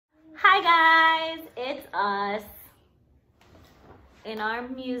Hi guys, it's us in our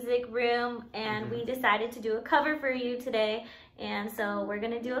music room, and we decided to do a cover for you today. And so we're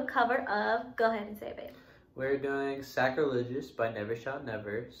gonna do a cover of, go ahead and say it, babe. We're doing Sacrilegious by Never Shout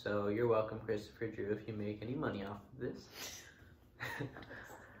Never. So you're welcome, Christopher Drew, if you make any money off of this.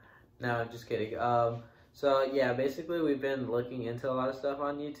 No, I'm just kidding. So yeah, basically we've been looking into a lot of stuff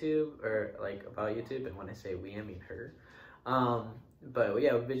on YouTube, or like about YouTube, and when I say we, I mean her. But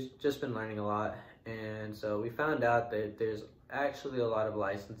yeah, we've just been learning a lot, and so we found out that there's actually a lot of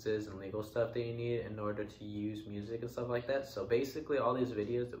licenses and legal stuff that you need in order to use music and stuff like that. So basically all these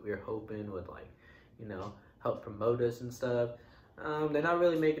videos that we were hoping would, like, you know, help promote us and stuff, they're not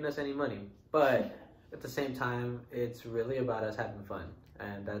really making us any money, but at the same time it's really about us having fun,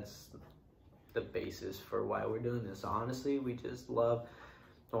 and that's the basis for why we're doing this. So honestly, we just love,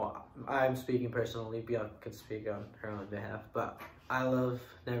 well, I'm speaking personally, Bianca can speak on her own behalf, but I love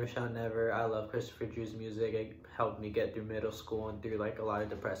Never Shout Never. I love Christopher Drew's music. It helped me get through middle school and through like a lot of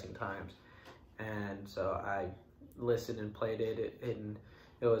depressing times, and so I listened and played it, and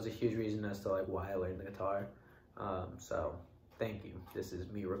it was a huge reason as to like why I learned the guitar. So thank you. This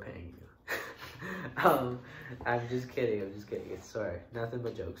is me repaying you. I'm just kidding. Sorry, nothing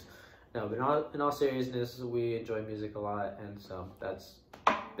but jokes. No, but in all seriousness, we enjoy music a lot, and so that's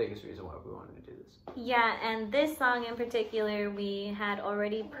the biggest reason why we wanted to do this. Yeah, and this song in particular, we had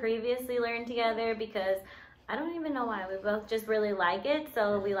already previously learned together because I don't even know why. We both just really like it,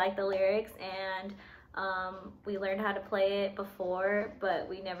 so we like the lyrics, and we learned how to play it before, but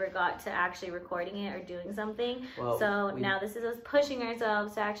we never got to actually recording it or doing something. Well, so now this is us pushing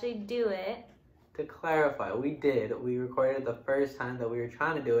ourselves to actually do it. To clarify, we recorded the first time that we were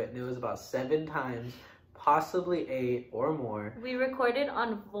trying to do it, and it was about 7 times, possibly 8 or more. We recorded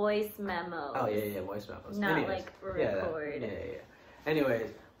on voice memos. Oh yeah, voice memos. Not like record. Yeah.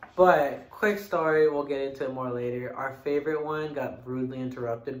 Anyways, but quick story, we'll get into it more later. Our favorite one got rudely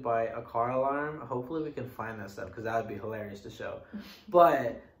interrupted by a car alarm. Hopefully we can find that stuff, because that would be hilarious to show.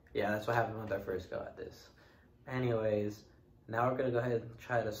 But yeah, that's what happened with our first go at this. Anyways, now we're gonna go ahead and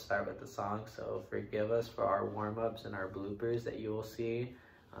try to start with the song, so forgive us for our warm-ups and our bloopers that you will see.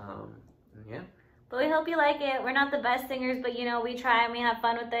 Yeah. But we hope you like it. We're not the best singers, but you know, we try and we have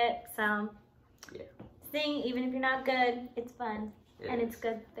fun with it. So yeah, sing even if you're not good. It's fun. And it's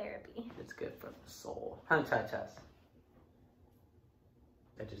good therapy. It's good for the soul. Cha-chas.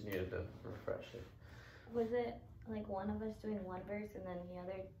 I just needed to refresh it. Was it like one of us doing one verse and then the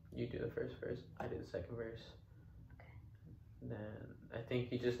other? You do the first verse, I do the second verse. Okay. Then I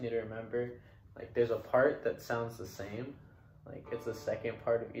think you just need to remember, like, there's a part that sounds the same. Like, it's the second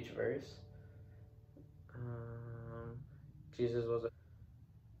part of each verse. Jesus was a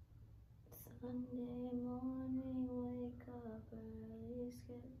Sunday morning, wake up early,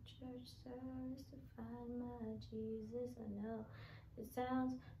 skip church service to find my Jesus. I know it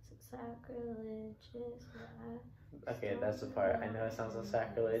sounds so sacrilegious. Okay, that's the part. I know it sounds so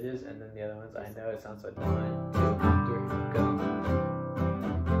sacrilegious, and then the other ones, I know it sounds like 1, 2, 3, go.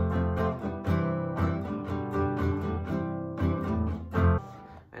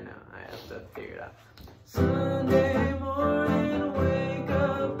 Sunday morning, wake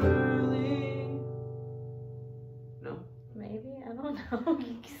up early. No? Maybe, I don't know.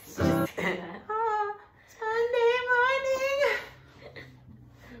 Sunday morning.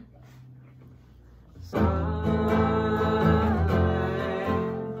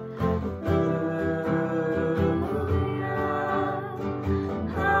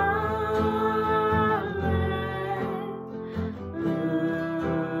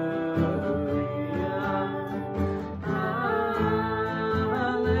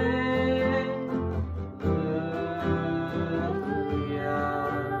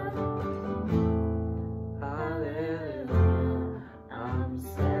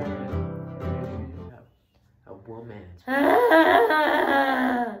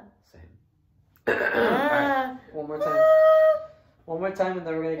 Alright, one more time. One more time, and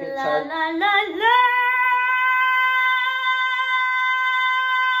then we're gonna get charged. La la la la.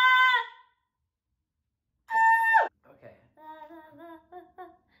 Okay.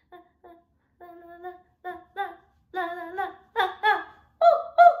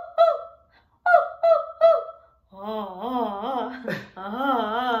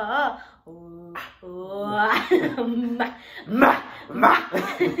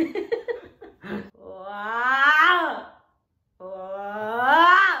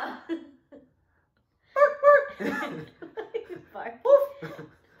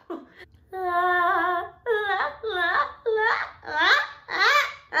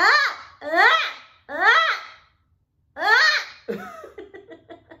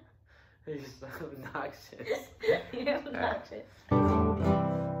 You're so obnoxious. You're obnoxious.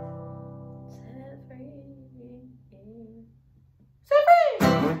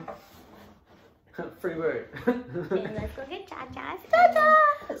 Free bird. Okay, let's go get cha-chas.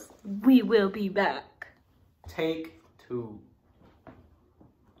 Cha-chas! We will be back. Take 2.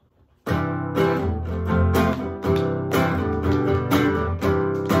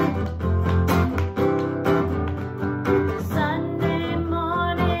 Sunday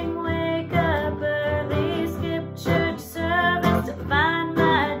morning, wake up early, skip church service to find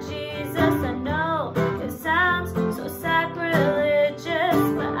my Jesus. I know it sounds so sacrilegious,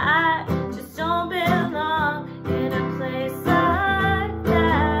 but I just don't belong in a place like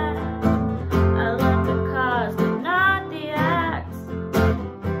that. I love the cause, but not the acts.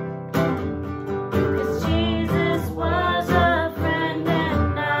 'Cause Jesus was a friend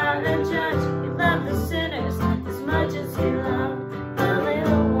and not a judge. He loved the sinners as much as he loved the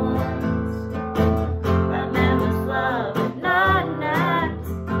little ones. That man was love and not an act.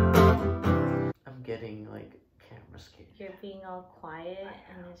 I'm getting like camera scared. You're being all quiet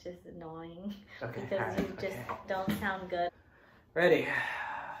and it's just annoying Okay, because alright, you just okay. don't sound good. Ready?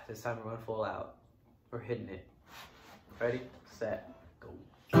 This time we're going full out. We're hitting it. Ready, set, go.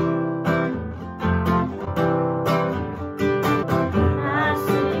 I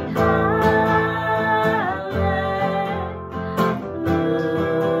sing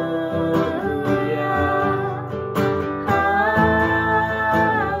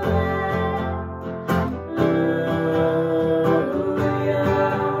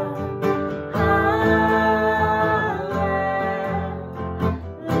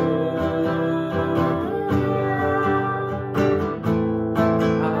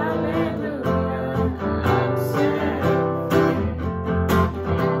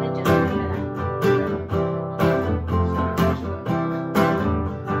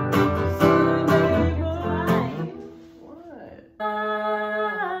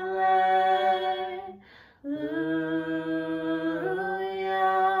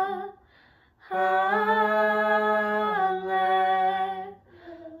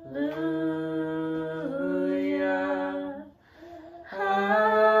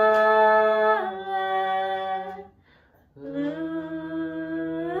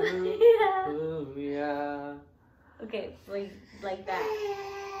Okay, like that.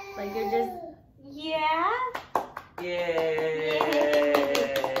 Like you're just, yeah. Yay!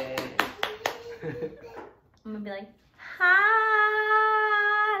 I'm gonna be like, hallelujah.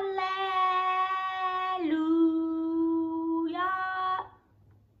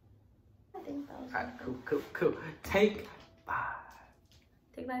 I think that was Alright, cool. Take 5.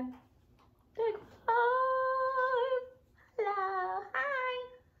 Take 5. Take 5. Hello.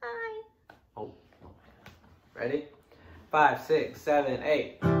 Hi. Oh. Ready? 5, 6, 7,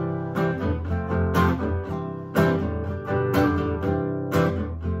 8.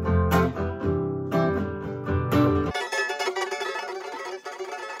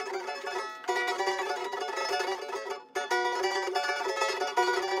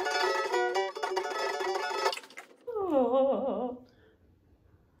 Oh.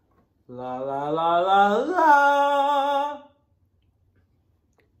 La la la la la.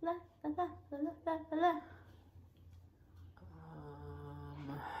 La, la, la, la, la, la.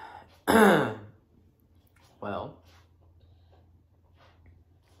 Well,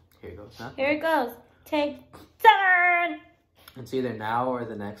 here goes nothing. Here it goes. Take turn. It's either now or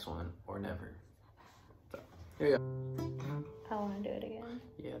the next one, or never. So, here you go. I want to do it again.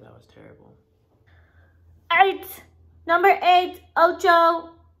 Yeah, that was terrible. 8. Number 8. Ocho.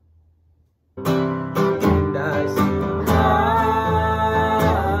 And I sing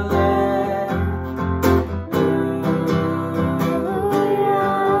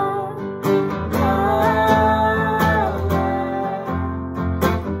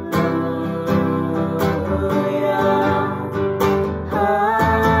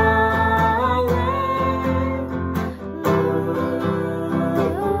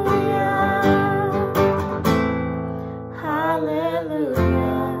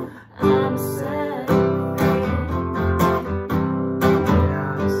Hallelujah, I'm set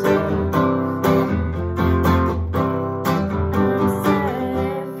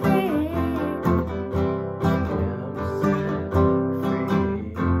free.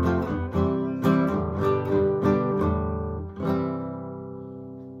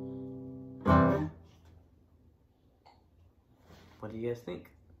 What do you guys think?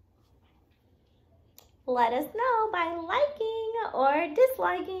 Let us know by liking or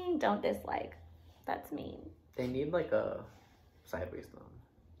disliking. Don't dislike. That's mean. They need like a sideways thumb.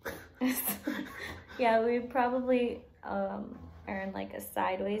 Yeah, we probably are or like a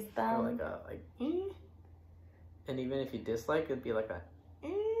sideways Or thumb. like a and even if you dislike, it'd be like a I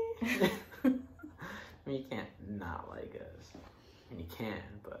mean, you can't not like us. I mean, you can,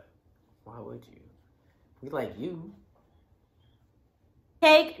 but why would you? We like you.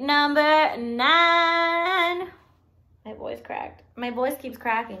 Take number 9. My voice cracked. My voice keeps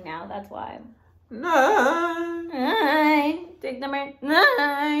cracking now. That's why. 9. Take number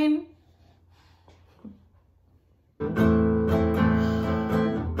 9.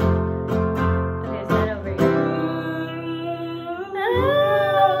 Okay, set over here.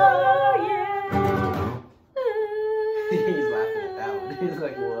 Oh, yeah. He's laughing at that one. He's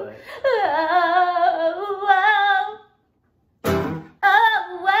like, what?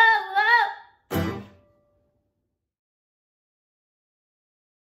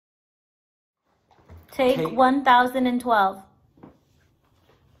 Take 1012.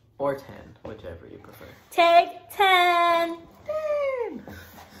 Or 10, whichever you prefer. Take 10. 10.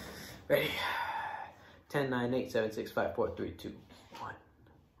 Ready? 10, 9, 8, 7, 6, 5, 4, 3, 2, 1.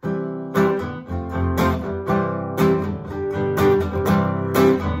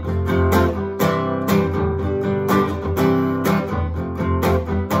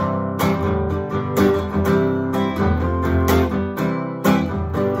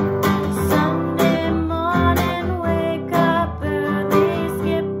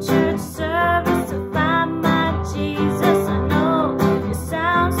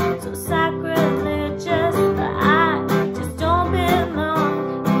 Sacrilegious, but I just don't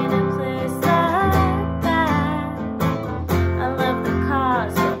belong in a place like that. I love the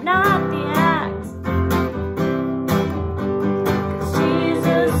cause, but not the act. 'Cause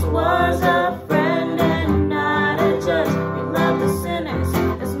Jesus was a friend and not a judge. He loved the sinners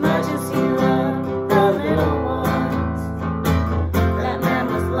as much as he loved the little ones. That man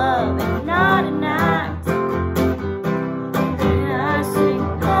was love and not an act. And I sing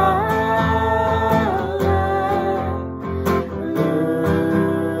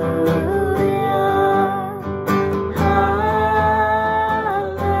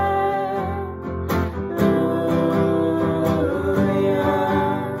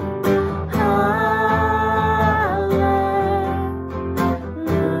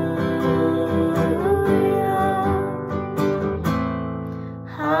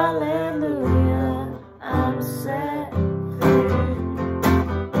hallelujah, I'm set free.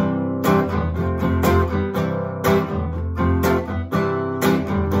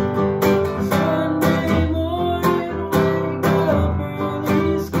 Sunday morning, wake up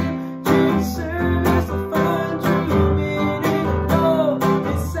early, skip church service, I find dreaming, and I know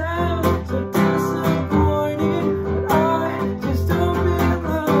it sounds so disappointing, but I just don't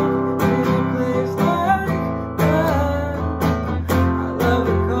belong in a place like that. I love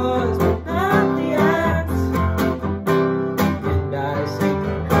the cause, but not the act. And I sing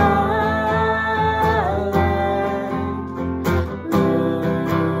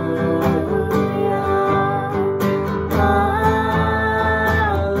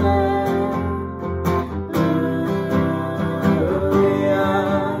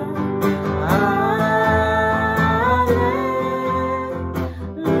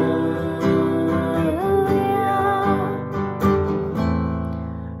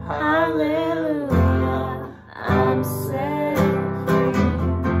hallelujah, I'm set free.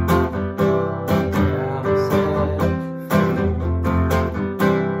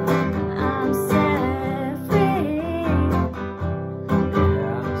 I'm set free.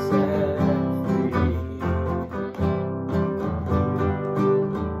 I'm set free.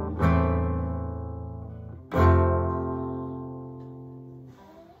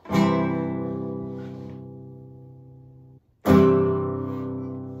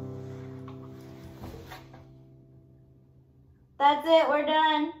 That's it, we're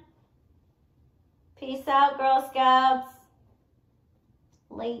done. Peace out, Girl Scouts.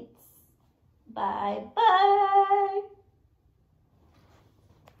 Late. Bye-bye.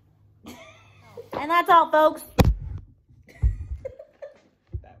 And that's all, folks.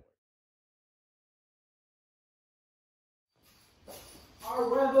 Our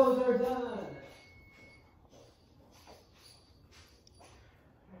rebels are done.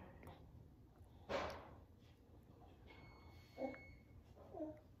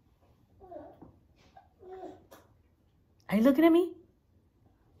 Are you looking at me?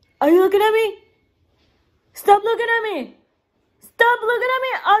 Are you looking at me? Stop looking at me. Stop looking at me.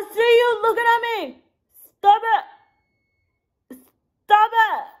 I see you looking at me.